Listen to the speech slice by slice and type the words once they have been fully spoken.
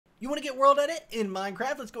You want to get World Edit in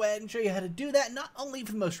Minecraft? Let's go ahead and show you how to do that, not only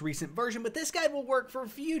for the most recent version, but this guide will work for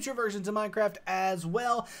future versions of Minecraft as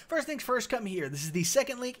well. First things first, come here. This is the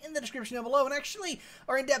second link in the description down below, and actually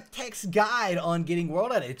our in-depth text guide on getting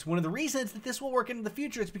World Edit. It's one of the reasons that this will work in the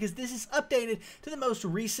future. It's because this is updated to the most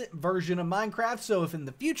recent version of Minecraft, so if in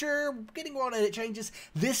the future getting World Edit changes,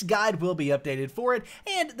 this guide will be updated for it,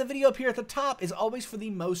 and the video up here at the top is always for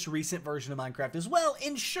the most recent version of Minecraft as well,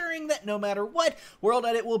 ensuring that no matter what, World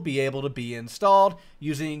Edit will be able to be installed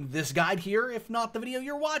using this guide here, if not the video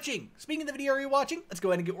you're watching. Speaking of the video you're watching, let's go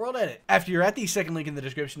ahead and get World Edit. After you're at the second link in the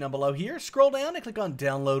description down below here, scroll down and click on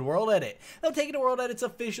Download World Edit. That'll take you to World Edit's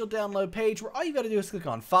official download page where all you got to do is click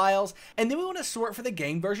on Files, and then we want to sort for the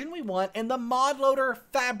game version we want and the mod loader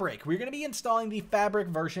Fabric. We're going to be installing the Fabric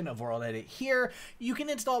version of World Edit here. You can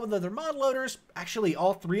install with other mod loaders, actually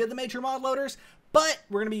all three of the major mod loaders, but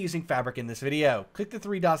we're going to be using Fabric in this video. Click the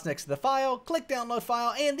three dots next to the file, click download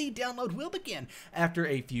file, and the download will begin after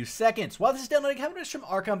a few seconds. While this is downloading, have notice from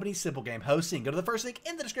our company, SimpleGameHosting. Go to the first link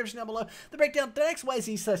in the description down below, the breakdown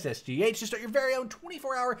 .xyz/SGH to start your very own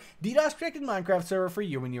 24-hour DDoS Protected Minecraft server for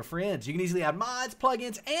you and your friends. You can easily add mods,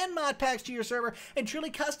 plugins, and mod packs to your server and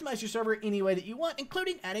truly customize your server any way that you want,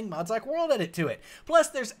 including adding mods like World Edit to it. Plus,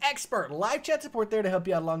 there's expert live chat support there to help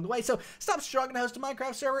you out along the way, so stop struggling to host a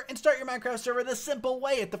Minecraft server and start your Minecraft server the simple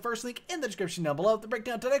way at the first link in the description down below, the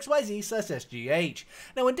breakdown .xyz/SGH.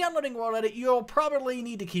 Now, when downloading World Edit, you'll probably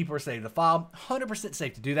need to keep or save the file. 100%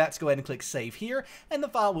 safe to do that, so go ahead and click Save here, and the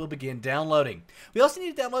file will begin downloading. We also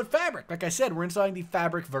need to download Fabric. Like I said, we're installing the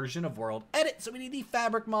Fabric version of World Edit, so we need the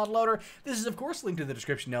Fabric mod loader. This is, of course, linked in the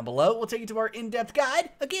description down below. We'll take you to our in-depth guide,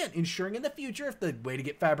 again, ensuring in the future, if the way to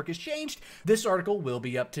get Fabric has changed, this article will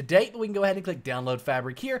be up to date, but we can go ahead and click Download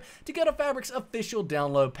Fabric here to go to Fabric's official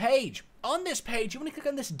download page. On this page, you want to click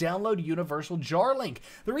on this Download Universal Jar link.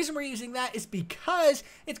 The reason we're using that is because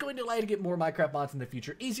it's going to allow you to get more Minecraft mods in the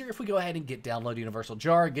future easier if we go ahead and get Download Universal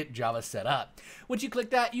Jar and get Java set up. Once you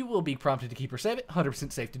click that, you will be prompted to keep or save it.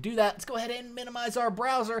 100% safe to do that. Let's go ahead and minimize our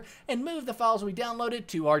browser and move the files we downloaded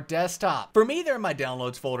to our desktop. For me, they're in my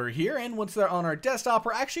Downloads folder here, and once they're on our desktop,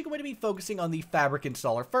 we're actually going to be focusing on the Fabric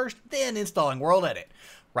installer first, then installing World Edit.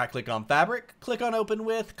 Right-click on Fabric, click on Open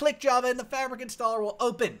With, click Java, and the Fabric installer will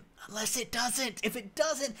open. Unless it doesn't. If it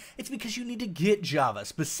doesn't, it's because you need to get Java,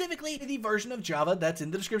 specifically the version of Java that's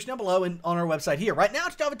in the description down below and on our website here. Right now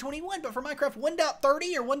it's Java 21, but for Minecraft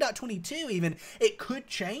 1.30 or 1.22 even, it could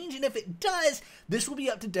change, and if it does, this will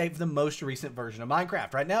be up to date for the most recent version of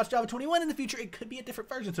Minecraft. Right now it's Java 21, in the future it could be a different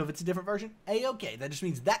version, so if it's a different version, A-okay. That just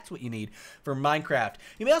means that's what you need for Minecraft.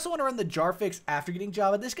 You may also want to run the jar fix after getting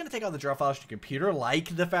Java. This is going to take all the jar files to your computer,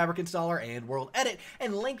 like the Fabric installer and World Edit,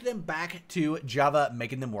 and link them back to Java,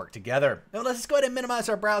 making them work together. Now let's go ahead and minimize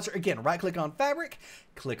our browser. Again, right click on Fabric,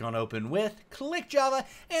 click on Open With, click Java,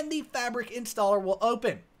 and the Fabric installer will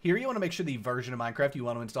open. Here you want to make sure the version of Minecraft you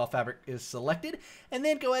want to install Fabric is selected, and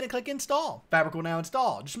then go ahead and click Install. Fabric will now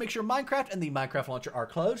install. Just make sure Minecraft and the Minecraft launcher are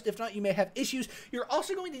closed. If not, you may have issues. You're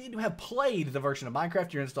also going to need to have played the version of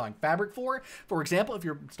Minecraft you're installing Fabric for. For example, if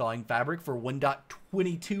you're installing Fabric for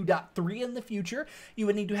 1.22.3 in the future, you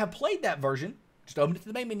would need to have played that version. Just open it to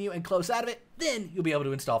the main menu and close out of it, then you'll be able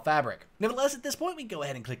to install Fabric. Nevertheless, at this point, we can go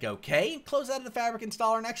ahead and click OK and close out of the Fabric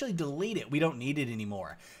installer and actually delete it. We don't need it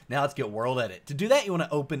anymore. Now let's get World Edit. To do that, you want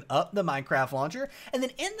to open up the Minecraft launcher, and then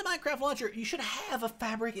in the Minecraft launcher, you should have a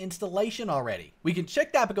Fabric installation already. We can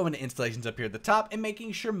check that by going to Installations up here at the top and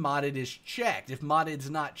making sure Modded is checked. If Modded is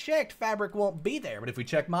not checked, Fabric won't be there, but if we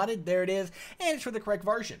check Modded, there it is, and it's for the correct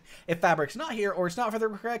version. If Fabric's not here or it's not for the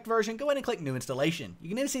correct version, go ahead and click New Installation. You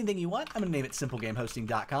can name this anything you want. I'm going to name it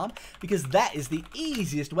SimpleGameHosting.com because that is the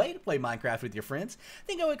easiest way to play Minecraft with your friends.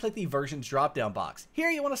 Then go and click the Versions drop-down box. Here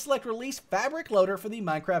you want to select Release Fabric Loader for the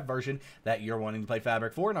Minecraft version that you're wanting to play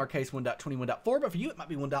Fabric for. In our case, 1.21.4, but for you, it might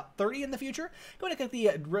be 1.30 in the future. Go ahead and click the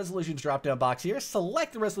Resolutions drop-down box here.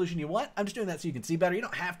 Select the resolution you want. I'm just doing that so you can see better. You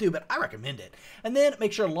don't have to, but I recommend it. And then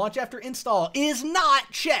make sure Launch After Install is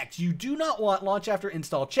not checked. You do not want Launch After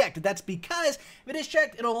Install checked. That's because if it is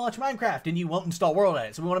checked, it'll launch Minecraft and you won't install World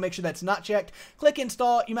Edit. So we want to make sure that's not checked. Click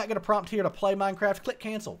Install. You might get a prompt here to play Minecraft. Click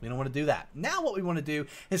Cancel. We don't want to do that. Now what we want to do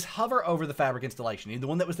is hover over the Fabric installation, either the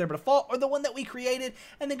one that was there by default or the one that we created,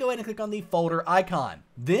 and then go ahead and click on the folder icon.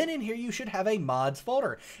 Then in here you should have a mods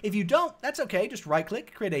folder. If you don't, that's okay. Just right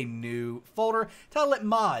click, create a new folder, title it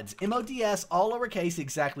mods, M-O-D-S, all lowercase,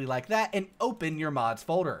 exactly like that, and open your mods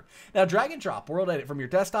folder. Now drag and drop World Edit from your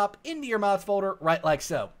desktop into your mods folder, right like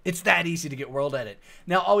so. It's that easy to get World Edit.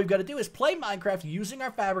 Now all we've got to do is play Minecraft using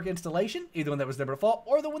our Fabric installation, either one that was there by default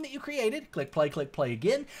or the one that you created. Click play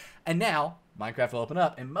again. And now Minecraft will open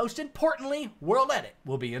up, and most importantly, World Edit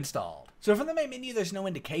will be installed. So from the main menu, there's no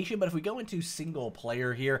indication, but if we go into single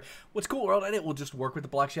player here, what's cool, World Edit will just work with the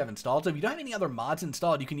blocks you have installed. So if you don't have any other mods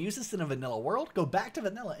installed, you can use this in a vanilla world, go back to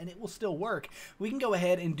vanilla, and it will still work. We can go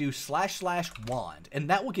ahead and do / wand, and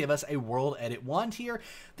that will give us a World Edit wand here.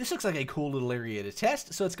 This looks like a cool little area to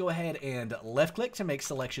test, so let's go ahead and left click to make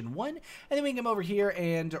selection 1, and then we can come over here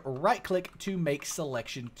and right click to make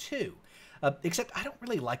selection 2. Except I don't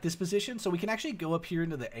really like this position, so we can actually go up here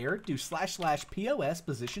into the air, do / POS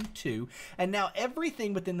position 2, and now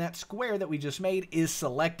everything within that square that we just made is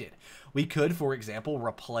selected. We could, for example,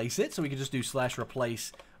 replace it, so we could just do /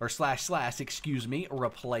 replace, or / excuse me,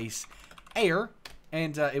 replace air,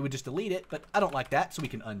 and it would just delete it, but I don't like that, so we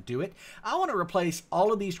can undo it. I want to replace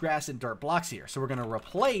all of these grass and dirt blocks here, so we're going to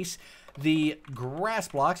replace the grass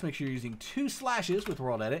blocks. Make sure you're using 2 slashes with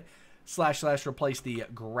World Edit. / replace the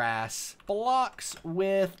grass blocks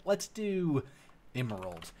with, let's do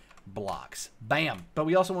emerald blocks. Bam. But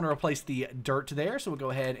we also want to replace the dirt there, so we'll go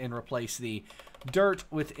ahead and replace the dirt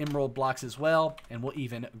with emerald blocks as well, and we'll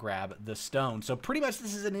even grab the stone. So pretty much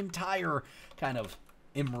this is an entire kind of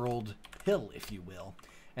emerald hill, if you will.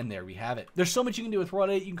 And there we have it. There's so much you can do with World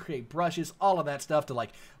Edit. You can create brushes, all of that stuff to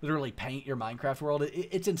like literally paint your Minecraft world.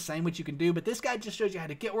 It's insane what you can do, but this guide just shows you how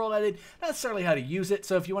to get World Edit, not necessarily how to use it.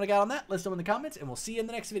 So if you want to guide on that, let us know in the comments, and we'll see you in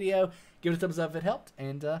the next video. Give it a thumbs up if it helped,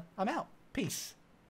 and I'm out. Peace.